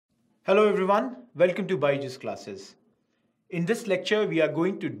Hello everyone, welcome to BYJU'S classes. In this lecture, we are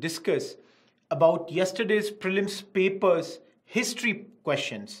going to discuss about yesterday's prelims papers history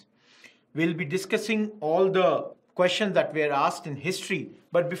questions. We'll be discussing all the questions that were asked in history.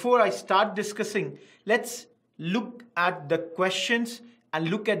 But before I start discussing, let's look at the questions and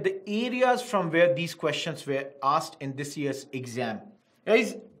look at the areas from where these questions were asked in this year's exam.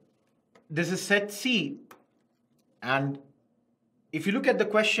 Guys, this is set C, and if you look at the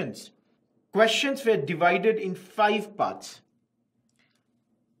questions were divided in 5 parts.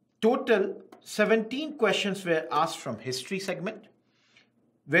 Total 17 questions were asked from history segment,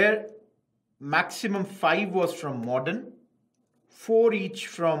 where maximum 5 was from modern, 4 each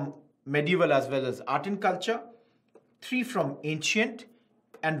from medieval as well as art and culture, 3 from ancient,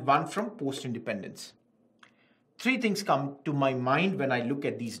 and 1 from post-independence. 3 things come to my mind when I look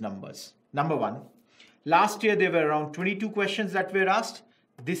at these numbers. Number 1, last year there were around 22 questions that were asked.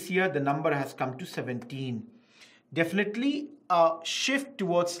 This year the number has come to 17. Definitely a shift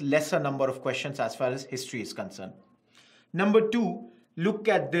towards lesser number of questions as far as history is concerned. Number 2, look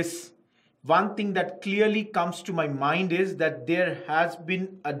at this. One thing that clearly comes to my mind is that there has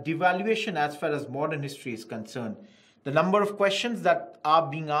been a devaluation as far as modern history is concerned. The number of questions that are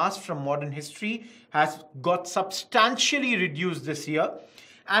being asked from modern history has got substantially reduced this year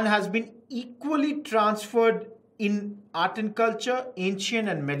and has been equally transferred in art and culture, ancient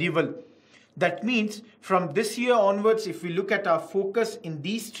and medieval. That means from this year onwards, if we look at our focus in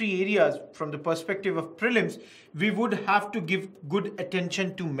these 3 areas from the perspective of prelims, we would have to give good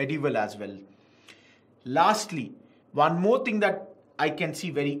attention to medieval as well. Lastly, one more thing that I can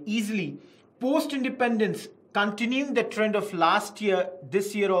see very easily, post-independence, continuing the trend of last year,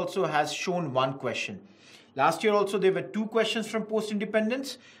 this year also has shown 1 question. Last year also there were 2 questions from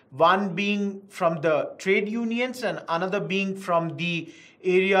post-independence, one being from the trade unions and another being from the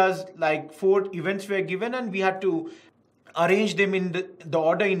areas, like 4 events were given and we had to arrange them in the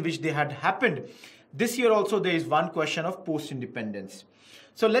order in which they had happened. This year also there is 1 question of post-independence.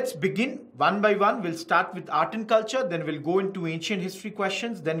 So let's begin one by one. We'll start with art and culture, then we'll go into ancient history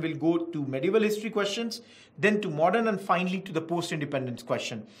questions, then we'll go to medieval history questions, then to modern, and finally to the post-independence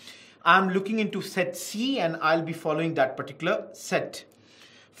question. I'm looking into set C and I'll be following that particular set.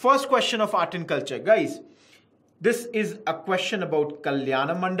 First question of art and culture. Guys, this is a question about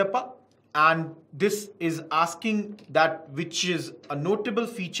Kalyana Mandapa, and this is asking that which is a notable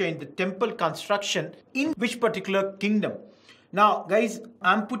feature in the temple construction in which particular kingdom. Now guys,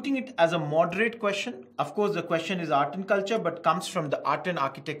 I'm putting it as a moderate question. Of course the question is art and culture but comes from the art and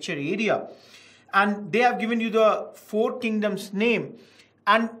architecture area. And they have given you the 4 kingdoms name.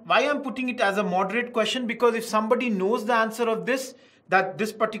 And why I'm putting it as a moderate question, because if somebody knows the answer of this, that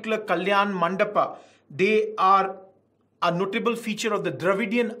this particular Kalyan Mandapa, they are a notable feature of the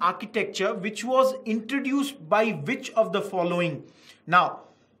Dravidian architecture which was introduced by which of the following? Now,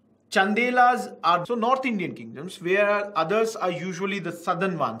 Chandelas are so North Indian kingdoms, where others are usually the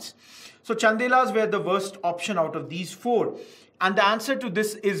southern ones. So Chandelas were the worst option out of these 4. And the answer to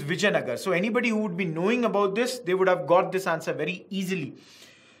this is Vijayanagar. So anybody who would be knowing about this, they would have got this answer very easily.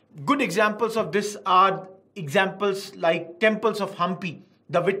 Good examples of this are examples like temples of Hampi,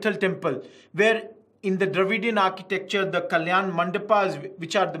 the Vitthal temple, where in the Dravidian architecture, the Kalyan Mandapas,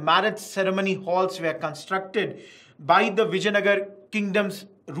 which are the marriage ceremony halls, were constructed by the Vijayanagar kingdom's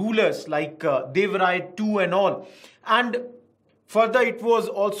rulers like Devarai II and all. And further, it was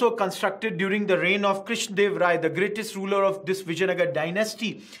also constructed during the reign of Krishnadev Rai, the greatest ruler of this Vijayanagar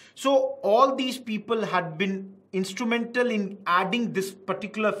dynasty. So all these people had been instrumental in adding this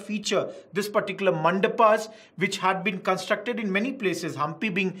particular feature, this particular mandapas, which had been constructed in many places.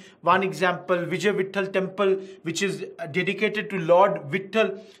 Hampi being one example, Vijay Vitthal temple, which is dedicated to Lord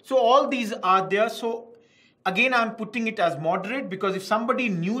Vitthal. So all these are there. So again, I'm putting it as moderate because if somebody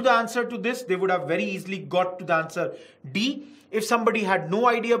knew the answer to this, they would have very easily got to the answer D. If somebody had no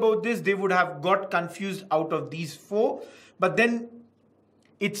idea about this, they would have got confused out of these 4. But then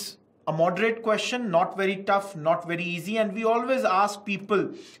it's a moderate question, not very tough, not very easy. And we always ask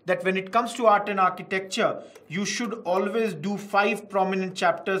people that when it comes to art and architecture, you should always do 5 prominent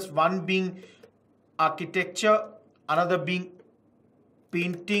chapters, one being architecture, another being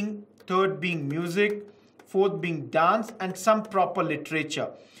painting, third being music, 4th being dance, and some proper literature.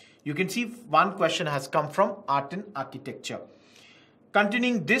 You can see 1 question has come from art and architecture.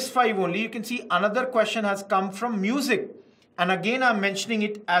 Continuing this 5 only, you can see another question has come from music. And again, I'm mentioning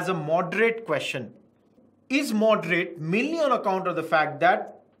it as a moderate question. Is moderate mainly on account of the fact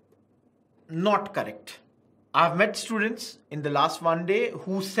that not correct. I've met students in the last one day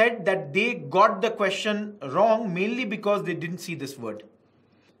who said that they got the question wrong mainly because they didn't see this word.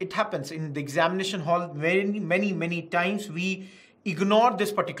 it happens in the examination hall many times we ignore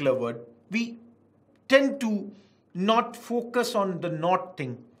this particular word. We tend to not focus on the not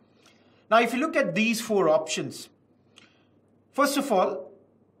thing. Now, if you look at these four options, first of all,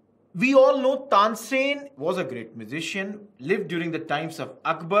 we all know Tansen was a great musician, lived during the times of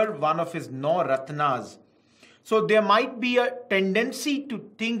Akbar, one of his no Ratnas. So there might be a tendency to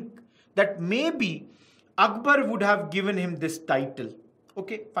think that maybe Akbar would have given him this title.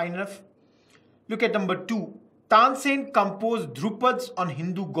 Okay, fine enough. Look at number 2. Tansen composed Drupads on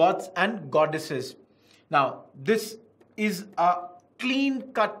Hindu gods and goddesses. Now, this is a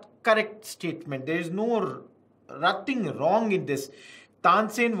clean-cut, correct statement. There is nothing wrong in this.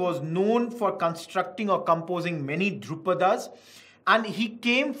 Tansen was known for constructing or composing many Drupadas, and he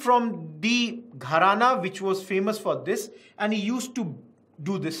came from the Gharana, which was famous for this, and he used to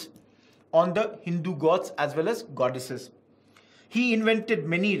do this on the Hindu gods as well as goddesses. He invented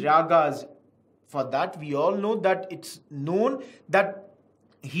many ragas. For that, we all know that it's known that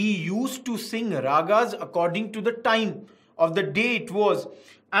he used to sing ragas according to the time of the day it was.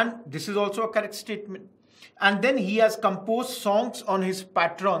 And this is also a correct statement. And then he has composed songs on his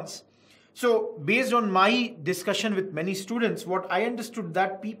patrons. So based on my discussion with many students, what I understood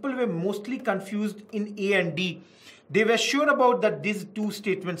that people were mostly confused in A and D. They were sure about that these two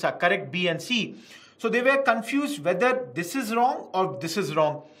statements are correct, B and C. So they were confused whether this is wrong or this is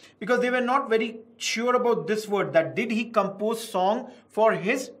wrong, because they were not very sure about this word, that did he compose song for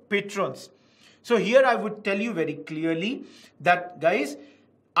his patrons. So here I would tell you very clearly that, guys,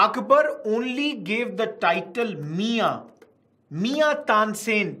 Akbar only gave the title Mia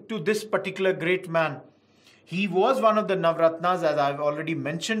Tansen to this particular great man. He was one of the Navratnas, as I've already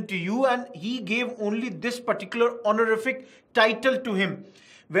mentioned to you, and he gave only this particular honorific title to him.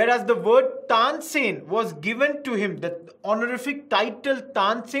 Whereas the word Tansen was given to him, the honorific title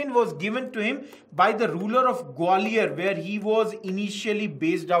Tansen was given to him by the ruler of Gwalior, where he was initially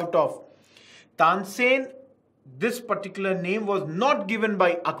based out of. Tansen, this particular name was not given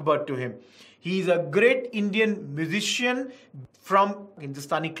by Akbar to him. He is a great Indian musician from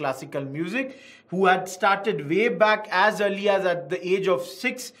Hindustani classical music who had started way back as early as at the age of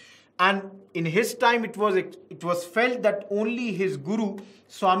 6, and in his time it was felt that only his guru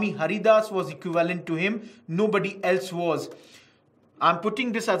Swami Haridas was equivalent to him, nobody else was. I'm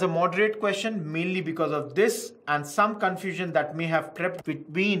putting this as a moderate question mainly because of this and some confusion that may have crept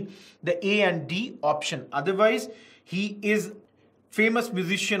between the A and D option. Otherwise, he is famous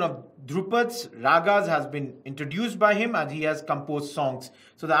musician of Drupads, ragas has been introduced by him, and he has composed songs.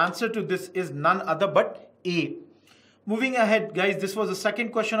 So the answer to this is none other but A. Moving ahead, guys, this was the second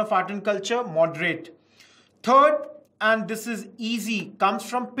question of art and culture, moderate. Third, and this is easy, comes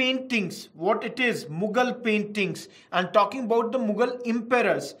from paintings. What it is? Mughal paintings. And talking about the Mughal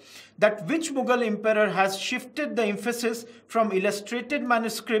emperors. That which Mughal emperor has shifted the emphasis from illustrated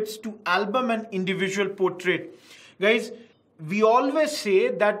manuscripts to album and individual portrait. Guys, we always say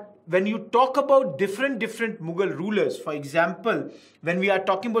that when you talk about different Mughal rulers, for example, when we are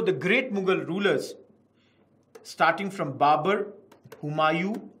talking about the great Mughal rulers, starting from Babur,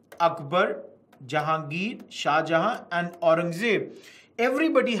 Humayun, Akbar, Jahangir, Shah Jahan and Aurangzeb,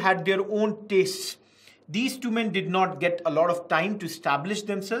 everybody had their own tastes. These two men did not get a lot of time to establish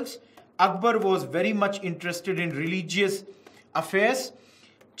themselves. Akbar was very much interested in religious affairs.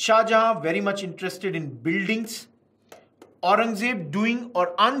 Shah Jahan very much interested in buildings. Aurangzeb doing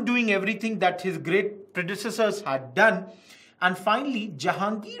or undoing everything that his great predecessors had done. And finally,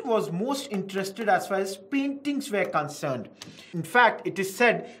 Jahangir was most interested as far as paintings were concerned. In fact, it is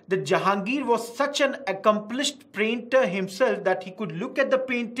said that Jahangir was such an accomplished painter himself that he could look at the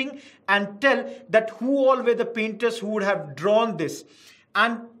painting and tell that who all were the painters who would have drawn this.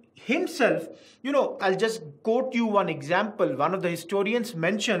 And himself, I'll just quote you one example. One of the historians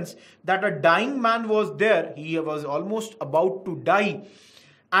mentions that a dying man was there. He was almost about to die.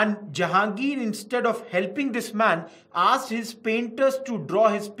 And Jahangir, instead of helping this man, asked his painters to draw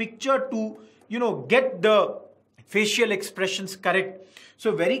his picture to, get the facial expressions correct.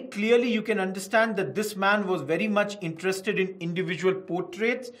 So very clearly you can understand that this man was very much interested in individual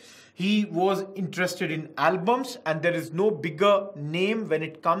portraits. He was interested in albums, and there is no bigger name when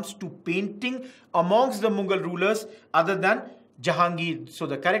it comes to painting amongst the Mughal rulers other than Jahangir. So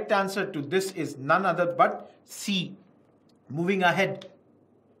the correct answer to this is none other but C. Moving ahead.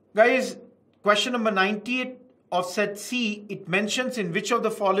 Guys, question number 98 of set C, it mentions in which of the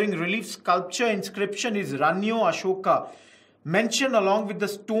following relief sculpture inscription is Ranyo Ashoka mentioned along with the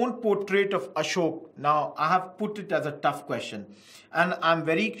stone portrait of Ashok. Now, I have put it as a tough question. And I'm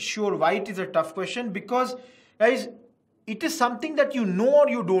very sure why it is a tough question, because, guys, it is something that you know or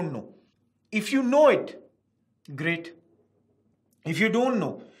you don't know. If you know it, great. If you don't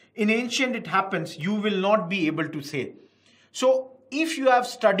know, in ancient it happens, you will not be able to say. So if you have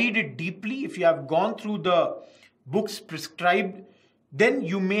studied it deeply, if you have gone through the books prescribed, then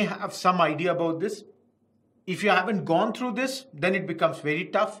you may have some idea about this. If you haven't gone through this, then it becomes very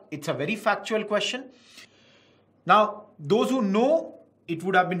tough. It's a very factual question. Now, those who know, it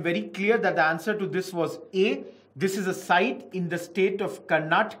would have been very clear that the answer to this was A. This is a site in the state of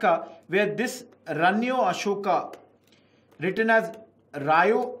Karnataka where this Ranyo Ashoka, written as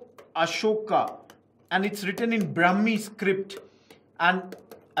Rayo Ashoka, and it's written in Brahmi script. And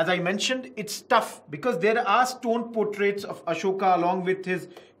as I mentioned, it's tough because there are stone portraits of Ashoka along with his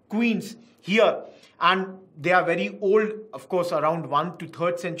queens here. And they are very old, of course, around 1 to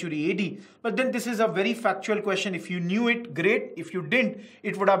 3rd century AD. But then this is a very factual question. If you knew it, great. If you didn't,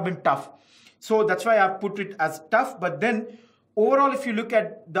 it would have been tough. So that's why I've put it as tough. But then overall, if you look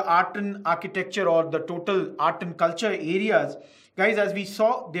at the art and architecture or the total art and culture areas, guys, as we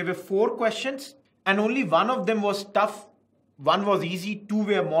saw, there were 4 questions and only one of them was tough. One was easy, 2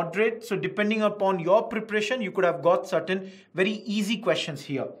 were moderate. So depending upon your preparation, you could have got certain very easy questions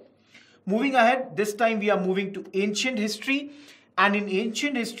here. Moving ahead, this time we are moving to ancient history. And in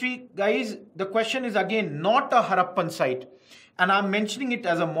ancient history, guys, the question is again not a Harappan site. And I'm mentioning it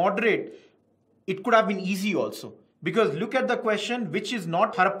as a moderate. It could have been easy also. Because look at the question, which is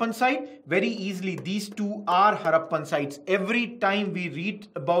not Harappan site. Very easily, these 2 are Harappan sites. Every time we read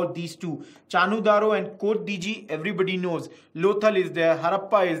about these 2, Chanudaro and Kot Diji, everybody knows. Lothal is there,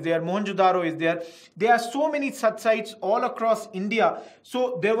 Harappa is there, Mohenjo-daro is there. There are so many such sites all across India.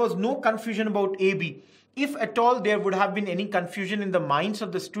 So there was no confusion about AB. If at all there would have been any confusion in the minds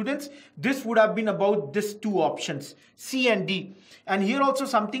of the students, this would have been about these 2 options, C and D. And here also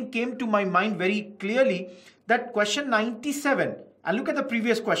something came to my mind very clearly, that question 97, and look at the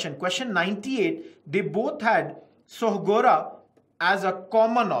previous question, question 98, they both had Sohgora as a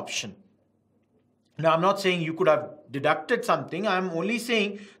common option. Now, I'm not saying you could have deducted something. I'm only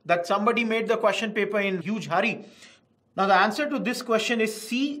saying that somebody made the question paper in huge hurry. Now, the answer to this question is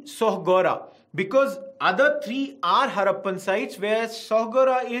C, Sohgora, because other 3 are Harappan sites, whereas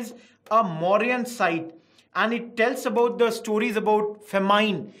Sohgora is a Mauryan site. And it tells about the stories about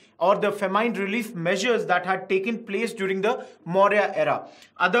famine or the famine relief measures that had taken place during the Maurya era.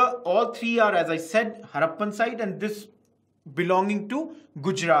 All 3 are, as I said, Harappan site, and this belonging to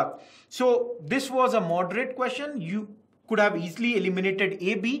Gujarat. So this was a moderate question. You could have easily eliminated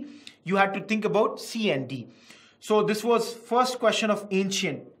A, B. You had to think about C and D. So this was first question of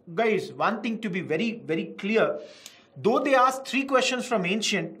ancient. Guys, one thing to be very, very clear. Though they asked 3 questions from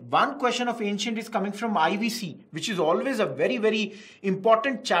ancient, 1 question of ancient is coming from IVC, which is always a very, very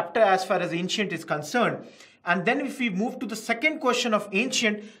important chapter as far as ancient is concerned. And then if we move to the second question of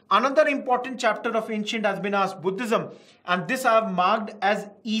ancient, another important chapter of ancient has been asked, Buddhism. And this I have marked as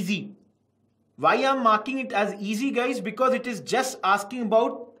easy. Why I am marking it as easy, guys? Because it is just asking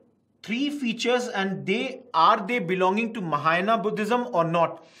about 3 features and are they belonging to Mahayana Buddhism or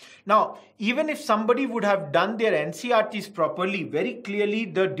not? Now, even if somebody would have done their NCERTs properly, very clearly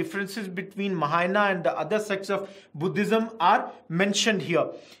the differences between Mahayana and the other sects of Buddhism are mentioned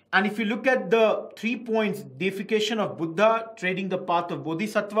here. And if you look at the 3 points, deification of Buddha, treading the path of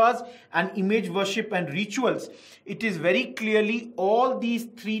Bodhisattvas, and image worship and rituals, it is very clearly all these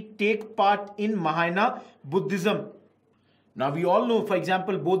 3 take part in Mahayana Buddhism. Now we all know, for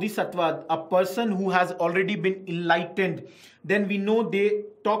example, Bodhisattva, a person who has already been enlightened. Then we know they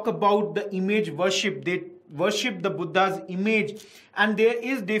talk about the image worship. They worship the Buddha's image. And there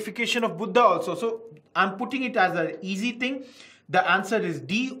is deification of Buddha also. So I'm putting it as an easy thing. The answer is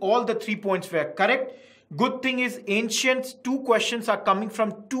D. All the 3 points were correct. Good thing is ancients, 2 questions are coming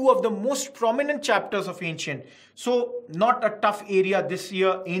from 2 of the most prominent chapters of ancient. So not a tough area this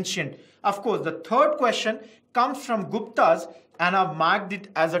year, ancient. Of course, the 3rd question comes from Guptas and I've marked it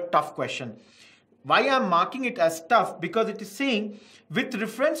as a tough question. Why I'm marking it as tough? Because it is saying with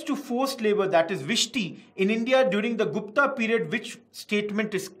reference to forced labor, that is Vishti, in India during the Gupta period, which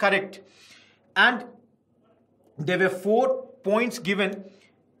statement is correct? And there were 4 points given.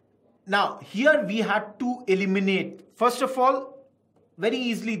 Now here we had to eliminate. First of all, very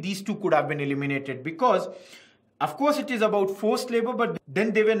easily these 2 could have been eliminated because of course it is about forced labor, but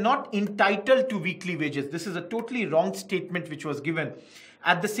then they were not entitled to weekly wages. This is a totally wrong statement which was given.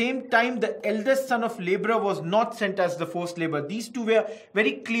 At the same time, the eldest son of laborer was not sent as the forced labor. These 2 were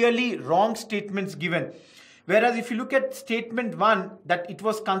very clearly wrong statements given. Whereas if you look at statement 1, that it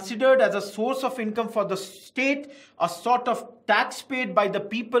was considered as a source of income for the state, a sort of tax paid by the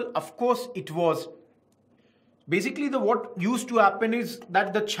people, of course it was. Basically, what used to happen is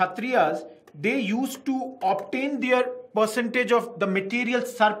that the Kshatriyas, they used to obtain their percentage of the material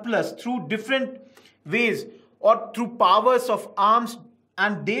surplus through different ways or through powers of arms,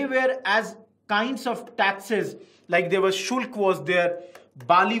 and they were as kinds of taxes, like there was shulk was there,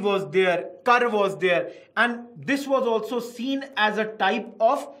 bali was there, kar was there, and this was also seen as a type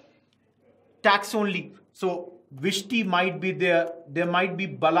of tax only. So Vishti might be there might be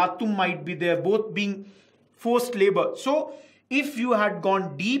Balatum might be there, both being forced labor. So if you had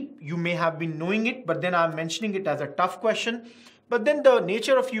gone deep, you may have been knowing it, but then I'm mentioning it as a tough question. But then the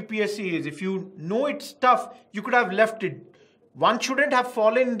nature of UPSC is, if you know it's tough, you could have left it. One shouldn't have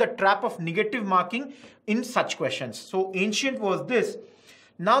fallen in the trap of negative marking in such questions. So ancient was this.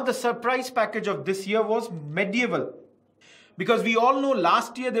 Now the surprise package of this year was medieval. Because we all know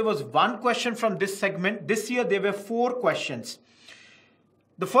last year there was one question from this segment. This year there were 4 questions.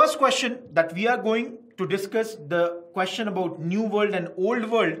 The first question that we are going to discuss, the question about New World and Old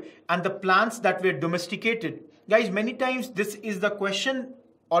World and the plants that were domesticated. Guys, many times this is the question,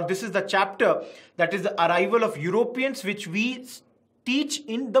 or this is the chapter, that is the arrival of Europeans, which we teach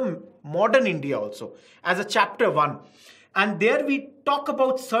in the modern India also as a chapter 1. And there we talk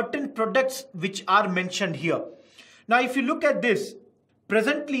about certain products which are mentioned here. Now, if you look at this,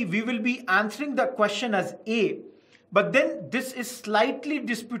 presently we will be answering the question as A, but then this is slightly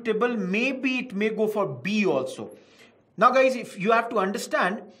disputable. Maybe it may go for B also. Now, guys, if you have to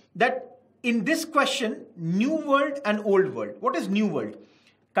understand that in this question, New World and Old World. What is New World?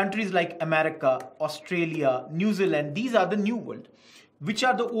 Countries like America, Australia, New Zealand, these are the New World. Which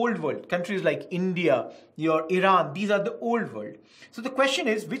are the Old World? Countries like India, your Iran, these are the Old World. So the question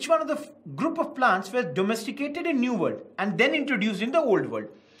is, which one of the group of plants were domesticated in New World and then introduced in the Old World?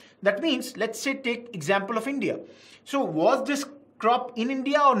 That means, let's say, take example of India. So was this crop in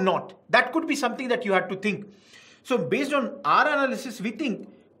India or not? That could be something that you had to think. So based on our analysis, we think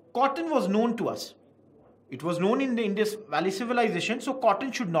cotton was known to us. It was known in the Indus Valley civilization, so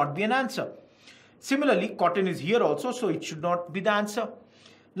cotton should not be an answer. Similarly, cotton is here also, so it should not be the answer.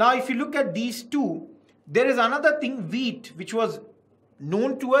 Now, if you look at these two, there is another thing, wheat, which was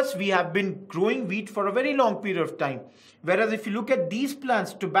known to us. We have been growing wheat for a very long period of time. Whereas if you look at these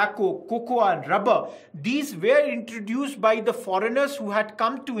plants, tobacco, cocoa and rubber, these were introduced by the foreigners who had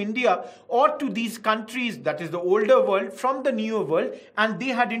come to India or to these countries, that is the older world, from the newer world, and they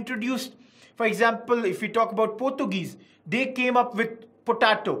had introduced, for example, if we talk about Portuguese, they came up with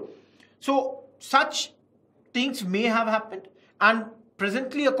potato. So such things may have happened, and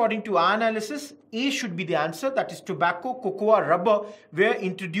presently, according to our analysis, A should be the answer. That is, tobacco, cocoa, rubber were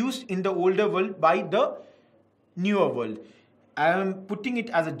introduced in the older world by the newer world. I am putting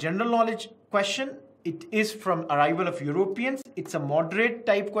it as a general knowledge question. It is from arrival of Europeans. It's a moderate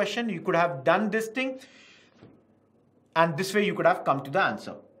type question. You could have done this thing, and this way you could have come to the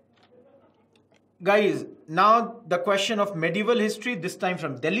answer. Guys, now the question of medieval history, this time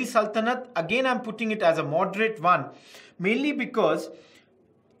from Delhi Sultanate. Again, I'm putting it as a moderate one, mainly because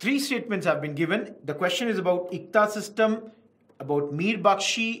 3 statements have been given. The question is about Ikta system, about Mir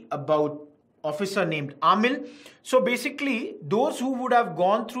Bakshi, about officer named Amil. So basically, those who would have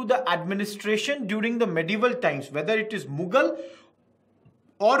gone through the administration during the medieval times, whether it is Mughal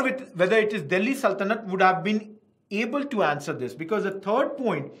or whether it is Delhi Sultanate, would have been able to answer this. Because the third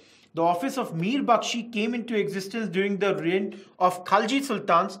point, the office of Mir Bakshi came into existence during the reign of Khalji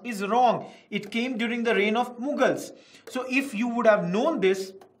Sultans, is wrong. It came during the reign of Mughals. So if you would have known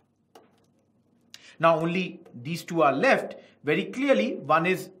this, now only these 2 are left. Very clearly, one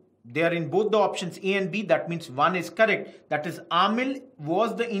is there in both the options A and B. That means one is correct. That is, Amil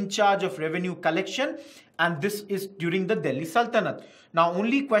was the in charge of revenue collection, and this is during the Delhi Sultanate. Now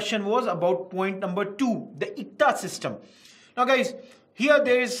only question was about point number 2, the Ikta system. Now guys, here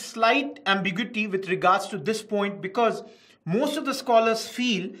there is slight ambiguity with regards to this point, because most of the scholars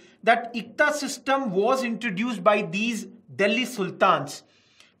feel that Ikta system was introduced by these Delhi Sultans,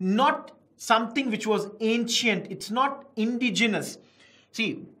 not something which was ancient. It's not indigenous.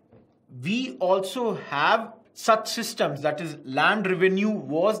 See, we also have such systems, that is, land revenue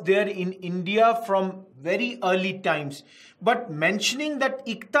was there in India from very early times. But mentioning that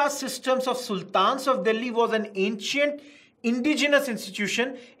Ikta systems of Sultans of Delhi was an ancient indigenous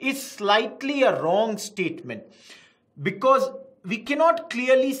institution is slightly a wrong statement, because we cannot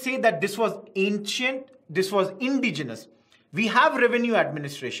clearly say that this was ancient, this was indigenous. We have revenue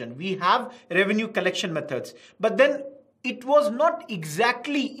administration, we have revenue collection methods, but then it was not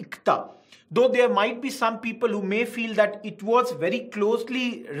exactly Ikta. Though there might be some people who may feel that it was very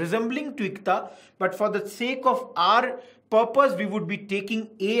closely resembling to Ikta, but for the sake of our purpose, we would be taking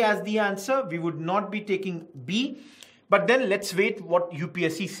A as the answer. We would not be taking B. But then let's wait what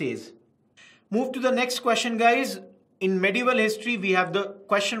UPSC says. Move to the next question, guys. In medieval history, we have the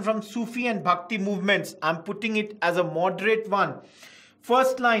question from Sufi and Bhakti movements. I'm putting it as a moderate one.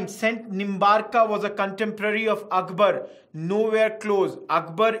 First line, Saint Nimbarka was a contemporary of Akbar. Nowhere close.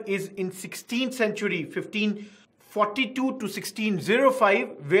 Akbar is in 16th century, 1542 to 1605,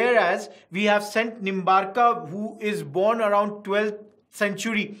 whereas we have Saint Nimbarka who is born around 12th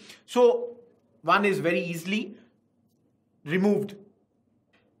century. So one is very easily removed.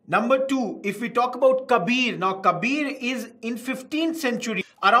 Number 2, if we talk about Kabir, now Kabir is in 15th century,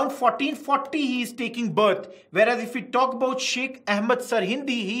 around 1440 he is taking birth, whereas if we talk about Sheikh Ahmad Sarhindi,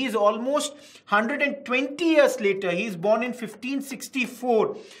 he is almost 120 years later, he is born in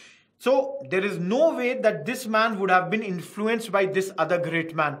 1564. So there is no way that this man would have been influenced by this other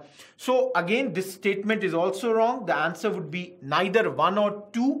great man. So again, this statement is also wrong. The answer would be neither 1 or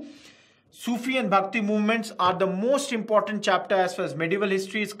 2. Sufi and Bhakti movements are the most important chapter as far as medieval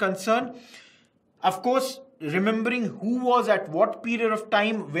history is concerned. Of course, remembering who was at what period of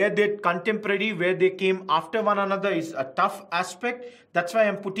time, where they contemporary, where they came after one another is a tough aspect. That's why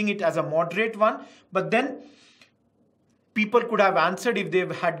I'm putting it as a moderate one. But then people could have answered if they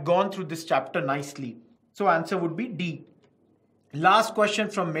had gone through this chapter nicely. So answer would be D. Last question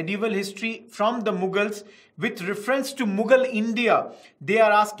from medieval history from the Mughals with reference to Mughal India. They are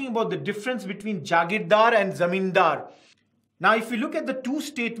asking about the difference between Jagirdar and Zamindar. Now, if we look at the two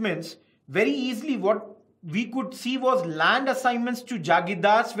statements, very easily what we could see was land assignments to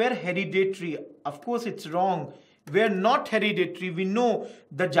Jagirdars were hereditary. Of course, it's wrong. Were not hereditary. We know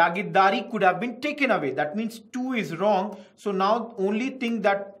the Jagirdari could have been taken away. That means 2 is wrong. So now only thing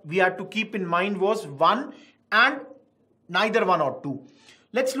that we had to keep in mind was 1 and neither 1 or 2.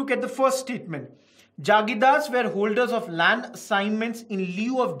 Let's look at the first statement. Jagirdars were holders of land assignments in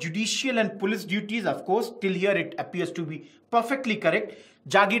lieu of judicial and police duties. Of course, till here it appears to be perfectly correct.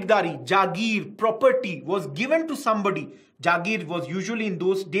 Jagirdari, Jagir, property was given to somebody. Jagir was usually in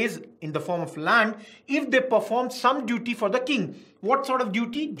those days in the form of land if they performed some duty for the king. What sort of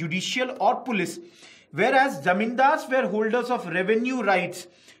duty? Judicial or police. Whereas Zamindars were holders of revenue rights.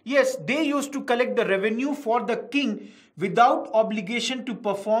 Yes, they used to collect the revenue for the king without obligation to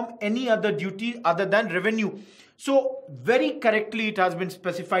perform any other duty other than revenue. So very correctly it has been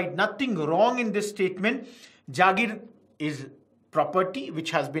specified. Nothing wrong in this statement. Jagir is property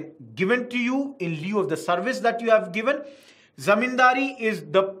which has been given to you in lieu of the service that you have given. Zamindari is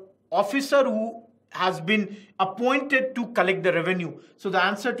the officer who has been appointed to collect the revenue. So the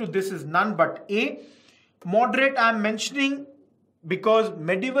answer to this is none but A. Moderate I am mentioning because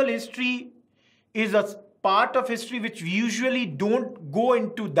medieval history is a part of history which we usually don't go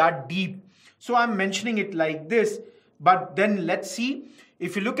into that deep. So I'm mentioning it like this. But then let's see.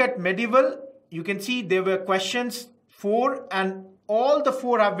 If you look at medieval, you can see there were questions 4 and all the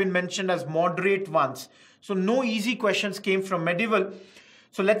 4 have been mentioned as moderate ones. So no easy questions came from medieval.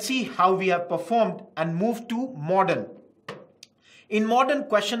 So let's see how we have performed and move to modern. In modern,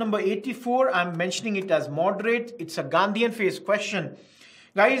 question number 84, I'm mentioning it as moderate. It's a Gandhian phase question.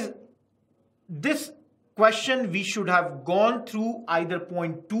 Guys, this question we should have gone through either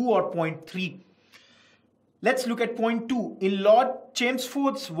point 2 or point 3. Let's look at point 2. In Lord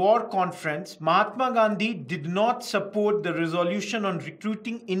Chelmsford's war conference, Mahatma Gandhi did not support the resolution on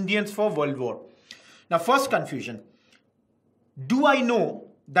recruiting Indians for World War. Now, first confusion. Do I know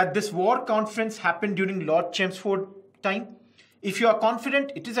that this war conference happened during Lord Chelmsford time? If you are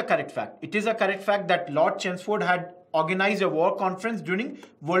confident, it is a correct fact. It is a correct fact that Lord Chelmsford had organized a war conference during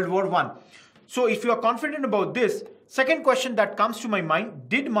World War I. So if you are confident about this, second question that comes to my mind,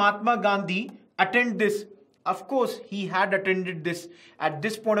 did Mahatma Gandhi attend this? Of course, he had attended this. At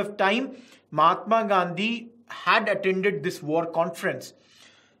this point of time, Mahatma Gandhi had attended this war conference.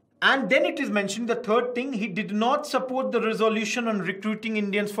 And then it is mentioned the third thing, he did not support the resolution on recruiting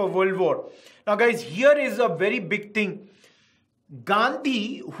Indians for World War. Now guys, here is a very big thing.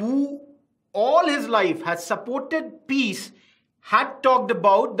 Gandhi, who all his life has supported peace, had talked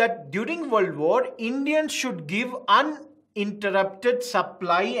about that during World War, Indians should give uninterrupted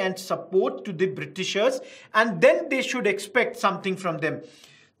supply and support to the Britishers and then they should expect something from them.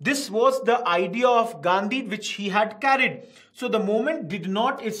 This was the idea of Gandhi which he had carried. So the moment did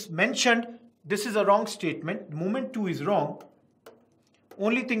not is mentioned. This is a wrong statement. Moment 2 is wrong.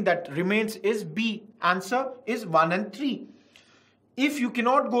 Only thing that remains is B. Answer is 1 and 3. If you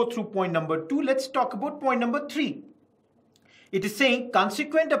cannot go through point number 2, let's talk about point number 3. It is saying,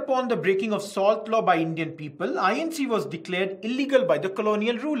 consequent upon the breaking of salt law by Indian people, INC was declared illegal by the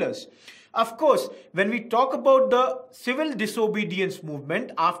colonial rulers. Of course, when we talk about the civil disobedience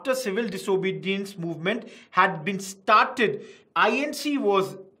movement, after civil disobedience movement had been started, INC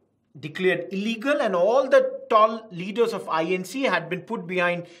was declared illegal and all the tall leaders of INC had been put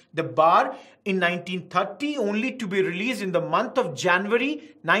behind the bar in 1930, only to be released in the month of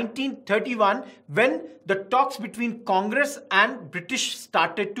January 1931 when the talks between Congress and British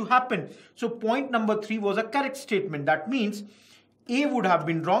started to happen. So point number 3 was a correct statement. That means A would have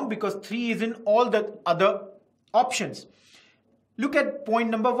been wrong because 3 is in all the other options. Look at point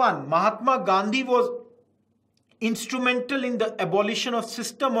number 1. Mahatma Gandhi was instrumental in the abolition of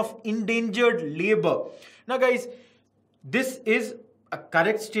system of endangered labor. Now guys, this is a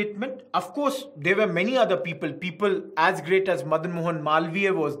correct statement. Of course, there were many other people as great as Madan Mohan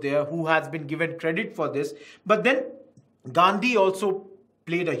Malviya was there, who has been given credit for this. But then Gandhi also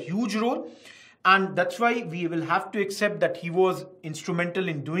played a huge role. And that's why we will have to accept that he was instrumental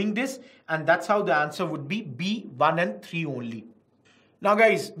in doing this. And that's how the answer would be B, 1 and 3 only. Now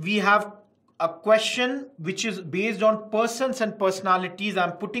guys, we have a question which is based on persons and personalities.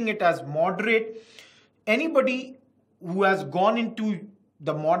 I'm putting it as moderate. Anybody who has gone into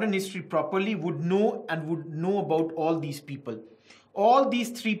the modern history properly would know about all these people. All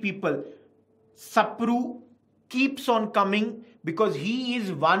these 3 people. Sapru keeps on coming because he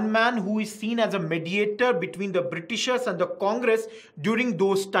is one man who is seen as a mediator between the Britishers and the Congress during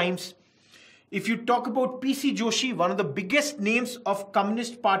those times. If you talk about P.C. Joshi, one of the biggest names of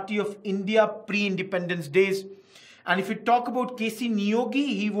Communist Party of India pre-independence days. And if you talk about K.C.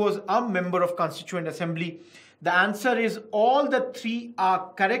 Niyogi, he was a member of Constituent Assembly. The answer is all the 3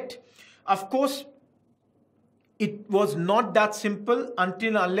 are correct. Of course, it was not that simple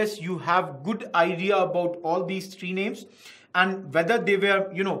unless you have good idea about all these 3 names and whether they were,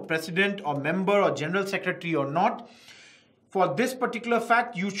 president or member or general secretary or not. For this particular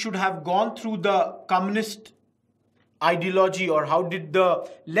fact, you should have gone through the communist ideology or how did the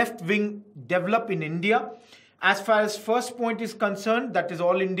left wing develop in India. As far as first point is concerned, that is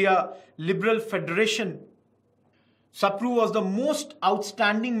All India Liberal Federation. Sapru was the most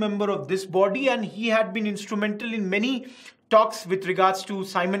outstanding member of this body and he had been instrumental in many talks with regards to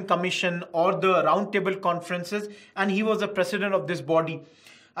Simon Commission or the roundtable conferences, and he was the president of this body.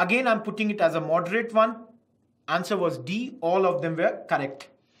 Again, I'm putting it as a moderate one. Answer was D. All of them were correct.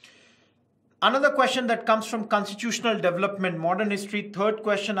 Another question that comes from constitutional development, modern history. Third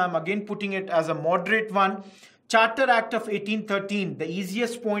question, I'm again putting it as a moderate one. Charter Act of 1813. The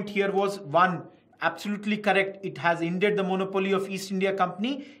easiest point here was 1. Absolutely correct. It has ended the monopoly of East India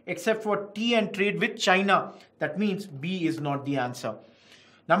Company except for tea and trade with China. That means B is not the answer.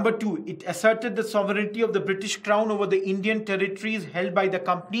 Number 2, it asserted the sovereignty of the British Crown over the Indian territories held by the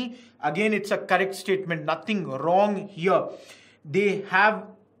company. Again, it's a correct statement. Nothing wrong here. They have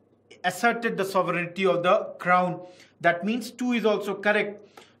asserted the sovereignty of the Crown. That means 2 is also correct.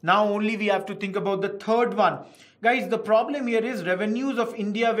 Now only we have to think about the third one. Guys, the problem here is revenues of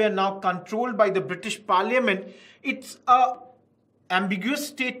India were now controlled by the British Parliament. It's a ambiguous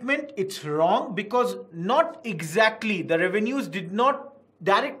statement. It's wrong because not exactly. The revenues did not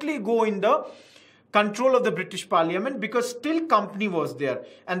directly go in the control of the British Parliament because still company was there.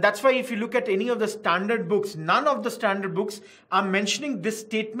 And that's why if you look at any of the standard books, none of the standard books are mentioning this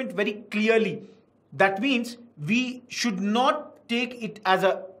statement very clearly. That means we should not take it as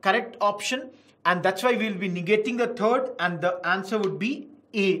a correct option. And that's why we'll be negating the third and the answer would be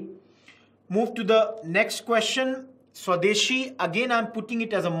A. Move to the next question. Swadeshi. Again, I'm putting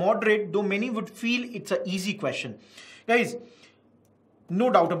it as a moderate, though many would feel it's an easy question. Guys,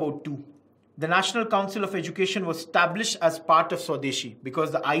 no doubt about 2. The National Council of Education was established as part of Swadeshi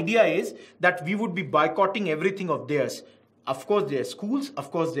because the idea is that we would be boycotting everything of theirs. Of course, their schools,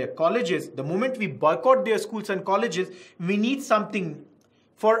 of course, their colleges. The moment we boycott their schools and colleges, we need something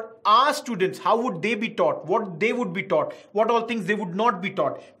for our students. How would they be taught? What they would be taught? What all things they would not be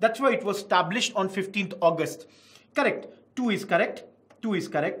taught? That's why it was established on 15th August. Correct. 2 is correct. 2 is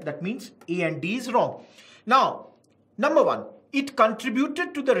correct. That means A and D is wrong. Now, number 1. It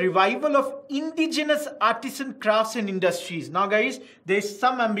contributed to the revival of indigenous artisan crafts and industries. Now guys, there is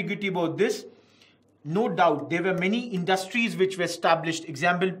some ambiguity about this. No doubt, there were many industries which were established.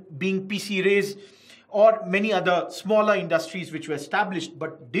 Example being PC Rays or many other smaller industries which were established.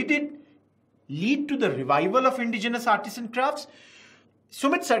 But did it lead to the revival of indigenous artisan crafts?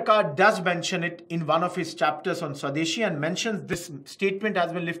 Sumit Sarkar does mention it in one of his chapters on Swadeshi and mentions this statement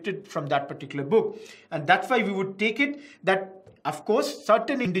has been lifted from that particular book. And that's why we would take it that, of course,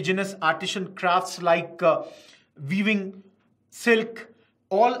 certain indigenous artisan crafts like weaving, silk,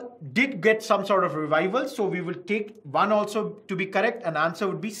 all did get some sort of revival. So we will take 1 also to be correct and answer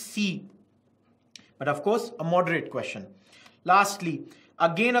would be C. but of course a moderate question. Lastly,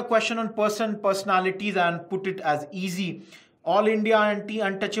 again a question on personalities, and put it as easy. All India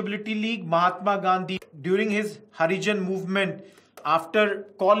Anti-Untouchability League, Mahatma Gandhi, during his Harijan movement, after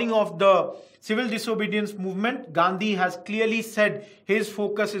calling off the civil disobedience movement, Gandhi has clearly said his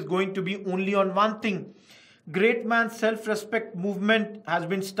focus is going to be only on one thing. Great man self-respect movement has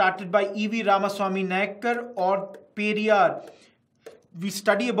been started by E.V. Ramaswamy Nayakkar or Periyar. We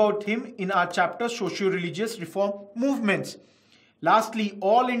study about him in our chapter Socio-Religious Reform Movements. Lastly,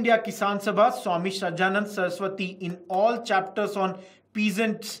 All India Kisan Sabha, Swami Sajanand Saraswati, in all chapters on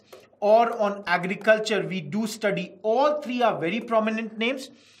peasants or on agriculture, we do study. All three are very prominent names,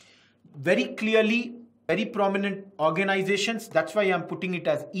 very clearly, very prominent organizations. That's why I'm putting it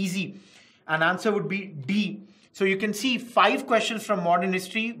as easy. And answer would be D. So you can see 5 questions from modern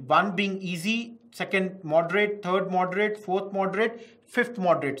history, 1 being easy, 2nd moderate, 3rd moderate, 4th moderate, 5th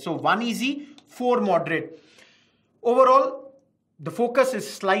moderate. So 1 easy, 4 moderate. Overall, the focus is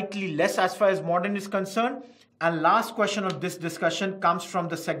slightly less as far as modern is concerned. And last question of this discussion comes from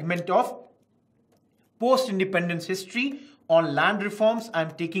the segment of post-independence history on land reforms.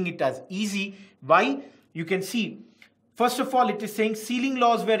 I'm taking it as easy. Why? You can see, first of all, it is saying sealing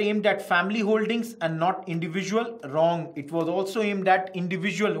laws were aimed at family holdings and not individual. Wrong. It was also aimed at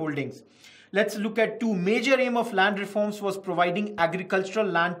individual holdings. Let's look at 2. Major aim of land reforms was providing agricultural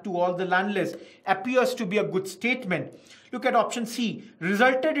land to all the landless. Appears to be a good statement. Look at option C.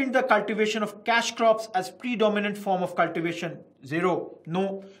 Resulted in the cultivation of cash crops as predominant form of cultivation. 0.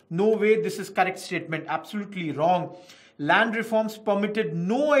 No way this is correct statement. Absolutely wrong. Land reforms permitted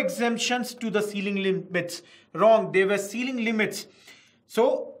no exemptions to the ceiling limits. Wrong. There were ceiling limits.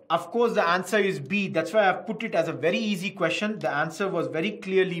 So, of course, the answer is B. That's why I've put it as a very easy question. The answer was very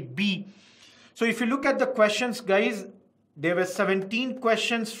clearly B. So, if you look at the questions, guys, there were 17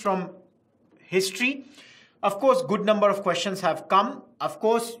 questions from history. Of course, good number of questions have come. Of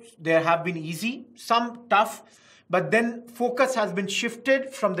course, there have been easy, some tough, but then focus has been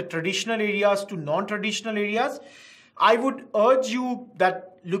shifted from the traditional areas to non-traditional areas. I would urge you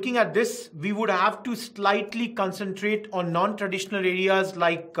that looking at this, we would have to slightly concentrate on non-traditional areas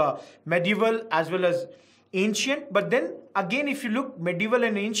like medieval as well as ancient. But then again, if you look medieval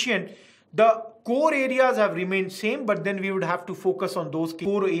and ancient, the core areas have remained same, but then we would have to focus on those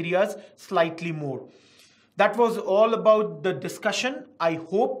core areas slightly more. That was all about the discussion. I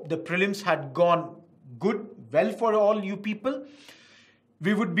hope the prelims had gone well for all you people.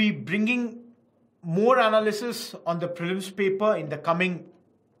 We would be bringing more analysis on the prelims paper in the coming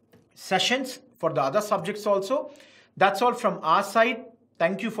sessions for the other subjects also. That's all from our side.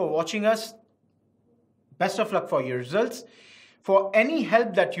 Thank you for watching us. Best of luck for your results. For any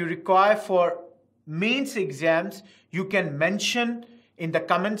help that you require for mains exams, you can mention in the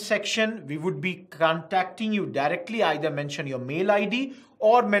comment section. We would be contacting you directly. Either mention your mail ID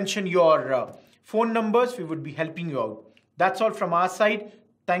or mention your phone numbers. We would be helping you out. That's all from our side.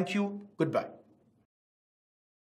 Thank you. Goodbye.